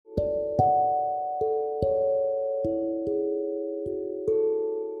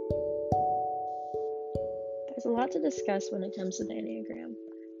There's a lot to discuss when it comes to the Enneagram.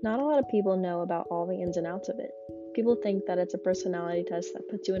 Not a lot of people know about all the ins and outs of it. People think that it's a personality test that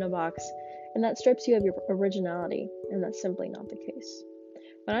puts you in a box and that strips you of your originality, and that's simply not the case.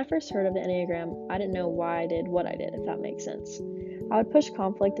 When I first heard of the Enneagram, I didn't know why I did what I did, if that makes sense. I would push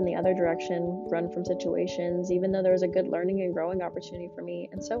conflict in the other direction, run from situations, even though there was a good learning and growing opportunity for me,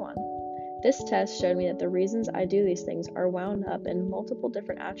 and so on. This test showed me that the reasons I do these things are wound up in multiple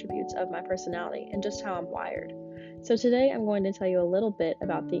different attributes of my personality and just how I'm wired. So today I'm going to tell you a little bit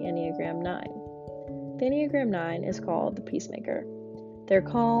about the Enneagram 9. The Enneagram 9 is called the peacemaker. They're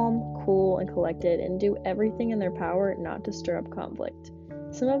calm, cool, and collected and do everything in their power not to stir up conflict.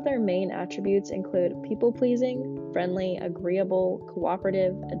 Some of their main attributes include people-pleasing, friendly, agreeable,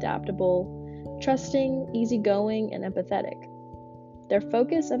 cooperative, adaptable, trusting, easygoing, and empathetic. Their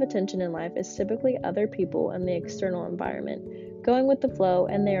focus of attention in life is typically other people and the external environment, going with the flow,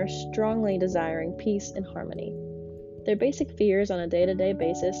 and they are strongly desiring peace and harmony. Their basic fears on a day-to-day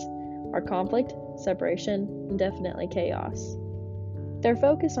basis are conflict, separation, and definitely chaos. They're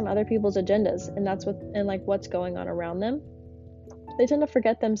focused on other people's agendas, and what's going on around them. They tend to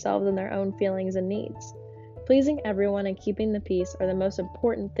forget themselves and their own feelings and needs. Pleasing everyone and keeping the peace are the most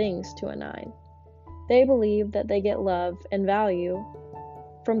important things to a 9. They believe that they get love and value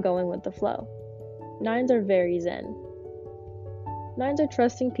from going with the flow. 9s are very zen. 9s are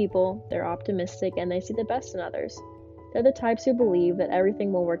trusting people, they're optimistic, and they see the best in others. They're the types who believe that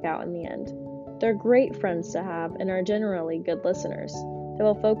everything will work out in the end. They're great friends to have and are generally good listeners. They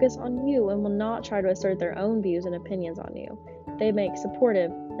will focus on you and will not try to assert their own views and opinions on you. They make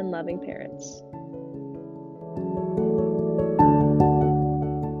supportive and loving parents.